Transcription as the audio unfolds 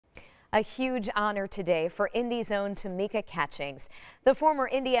A huge honor today for Indy's own Tamika Catchings. The former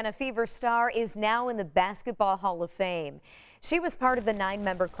Indiana Fever star is now in the Basketball Hall of Fame. She was part of the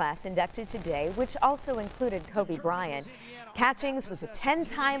 9-member class inducted today, which also included Kobe Bryant. Catchings was a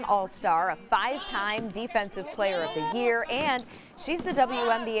 10-time All-Star, a 5-time Defensive Player of the Year, and she's the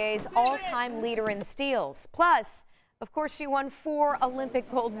WNBA's all-time leader in steals. Plus, of course, she won 4 Olympic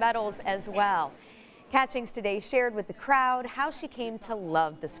gold medals as well. Catchings today shared with the crowd how she came to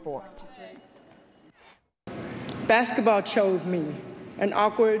love the sport. Basketball chose me, an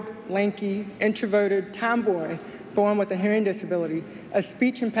awkward, lanky, introverted tomboy born with a hearing disability, a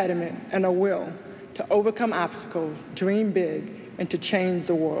speech impediment, and a will to overcome obstacles, dream big, and to change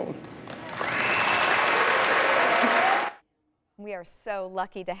the world. We are so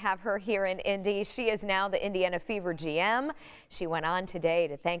lucky to have her here in Indy. She is now the Indiana Fever GM. She went on today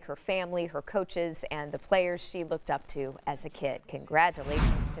to thank her family, her coaches, and the players she looked up to as a kid.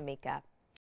 Congratulations, Tamika.